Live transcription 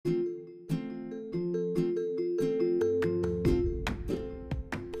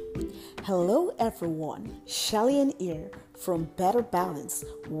Hello everyone, Shelly here from Better Balance.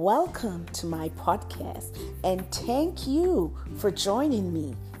 Welcome to my podcast and thank you for joining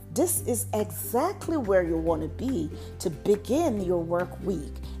me. This is exactly where you want to be to begin your work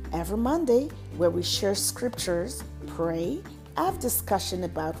week. Every Monday, where we share scriptures, pray, have discussion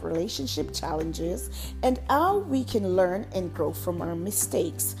about relationship challenges and how we can learn and grow from our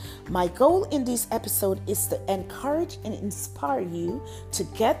mistakes. My goal in this episode is to encourage and inspire you to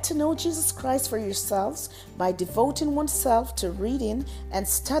get to know Jesus Christ for yourselves by devoting oneself to reading and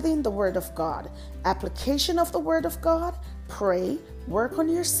studying the Word of God. Application of the Word of God, pray, work on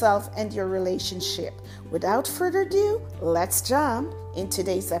yourself and your relationship. Without further ado, let's jump in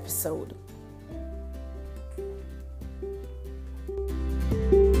today's episode.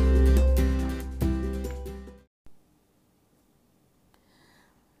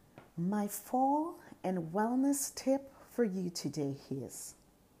 My fall and wellness tip for you today is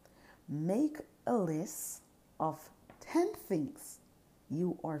make a list of 10 things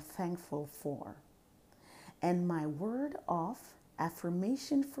you are thankful for. And my word of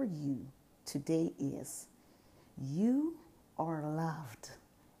affirmation for you today is you are loved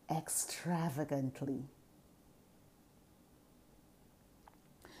extravagantly.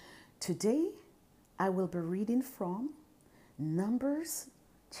 Today, I will be reading from Numbers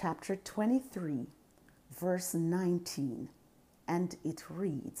chapter 23, verse 19, and it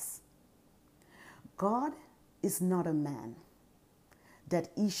reads, God is not a man that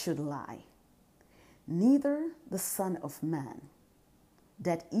he should lie, neither the Son of Man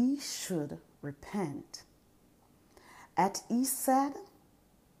that he should repent. Hath he said,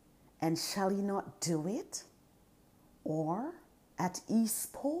 and shall he not do it? Or hath he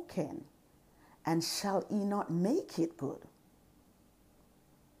spoken, and shall he not make it good?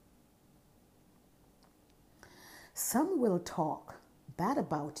 Some will talk bad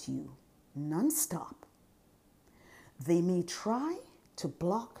about you nonstop. They may try to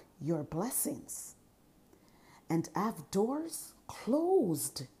block your blessings and have doors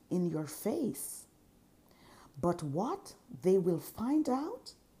closed in your face. But what they will find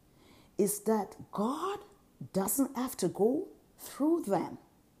out is that God doesn't have to go through them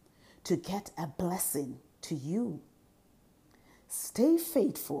to get a blessing to you. Stay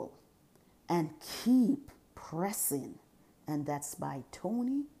faithful and keep pressing. And that's by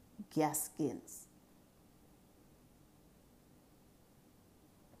Tony Gaskins.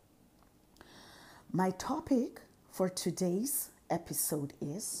 My topic for today's episode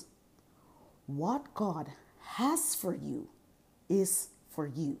is what God has for you is for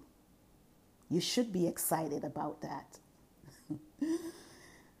you. You should be excited about that.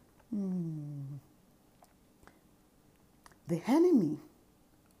 The enemy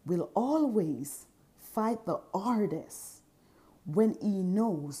will always fight the hardest when he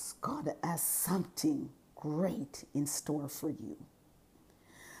knows God has something great in store for you.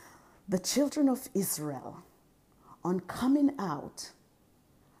 The children of Israel, on coming out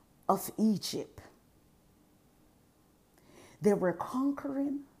of Egypt, they were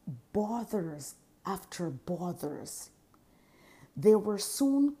conquering borders after borders. They were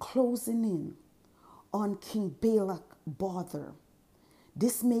soon closing in on King Balak border.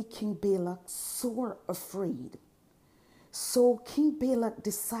 This made King Balak sore afraid. So King Balak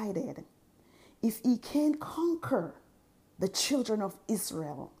decided if he can't conquer the children of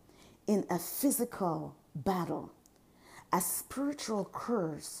Israel in a physical battle, a spiritual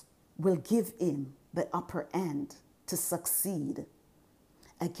curse will give him the upper hand to succeed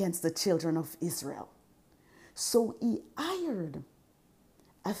against the children of Israel. So he hired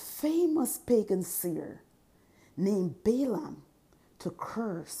a famous pagan seer named Balaam to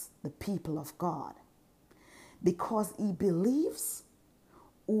curse the people of God, because he believes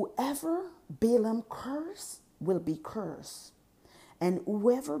whoever Balaam curse will be cursed, and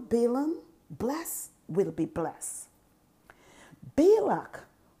whoever Balaam bless will be blessed. Balak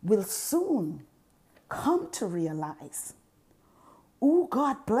will soon come to realize who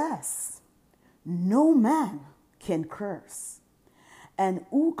God bless, no man can curse, and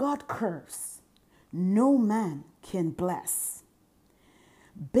who God curse, no man can bless.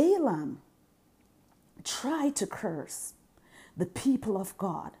 Balaam tried to curse the people of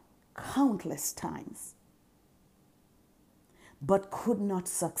God countless times, but could not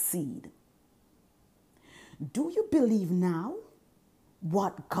succeed. Do you believe now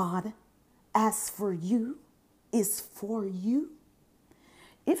what God has for you is for you?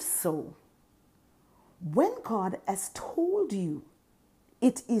 If so, when God has told you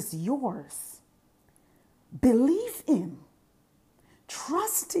it is yours, believe Him,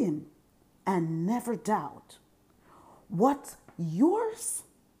 trust Him, and never doubt. What's yours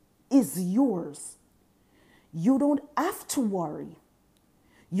is yours. You don't have to worry.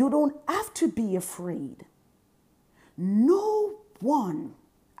 You don't have to be afraid. No one,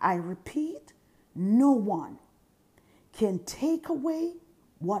 I repeat, no one can take away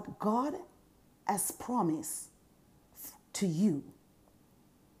what God has promised to you.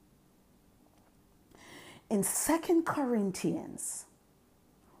 In 2 Corinthians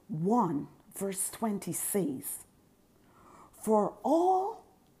 1 verse 20 says, "For all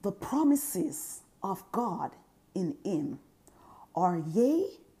the promises of God in him are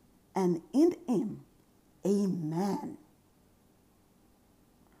yea, and in him amen."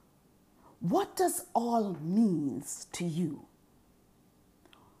 What does all means to you?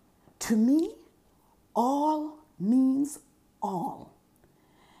 To me, all means all.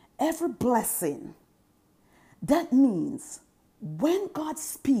 Every blessing. That means when God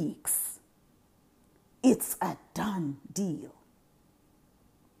speaks, it's a done deal.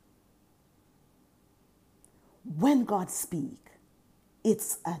 When God speaks,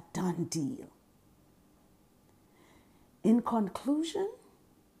 it's a done deal. In conclusion,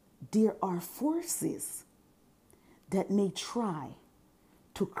 there are forces that may try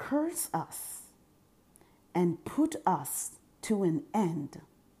to curse us and put us to an end.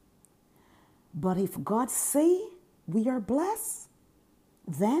 But if God say we are blessed,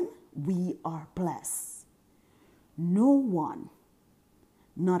 then we are blessed. No one,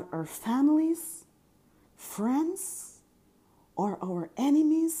 not our families, friends, or our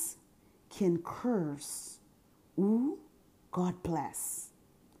enemies can curse who God bless.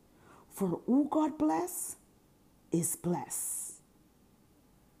 For who God bless is blessed.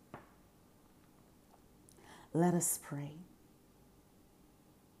 Let us pray.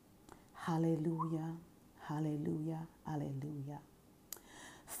 Hallelujah, hallelujah, hallelujah.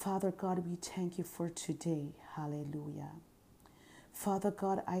 Father God, we thank you for today. Hallelujah. Father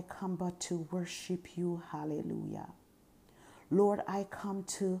God, I come but to worship you. Hallelujah. Lord, I come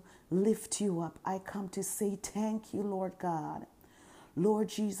to lift you up. I come to say thank you, Lord God. Lord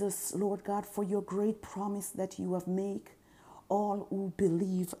Jesus, Lord God, for your great promise that you have made all who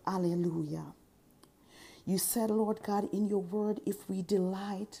believe. Hallelujah. You said, Lord God, in your word, if we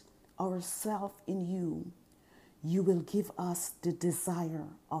delight ourselves in you, you will give us the desire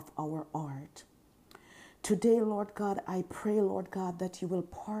of our heart. Today, Lord God, I pray, Lord God, that you will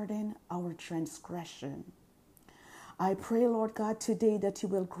pardon our transgression. I pray, Lord God, today that you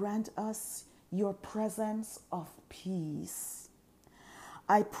will grant us your presence of peace.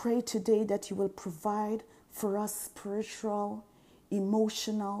 I pray today that you will provide for us spiritual,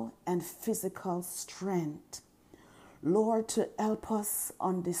 emotional, and physical strength. Lord, to help us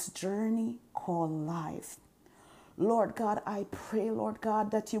on this journey called life. Lord God, I pray, Lord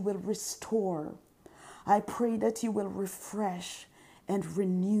God, that you will restore. I pray that you will refresh and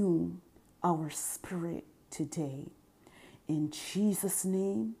renew our spirit today. In Jesus'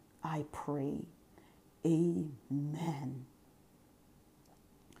 name, I pray. Amen.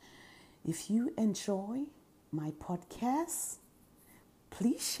 If you enjoy my podcast,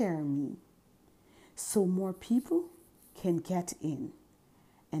 please share me so more people can get in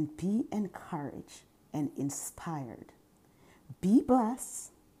and be encouraged and inspired. Be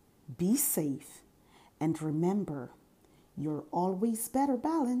blessed, be safe, and remember, you're always better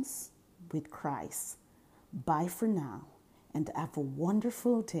balanced with Christ. Bye for now, and have a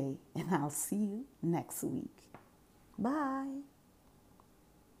wonderful day, and I'll see you next week. Bye.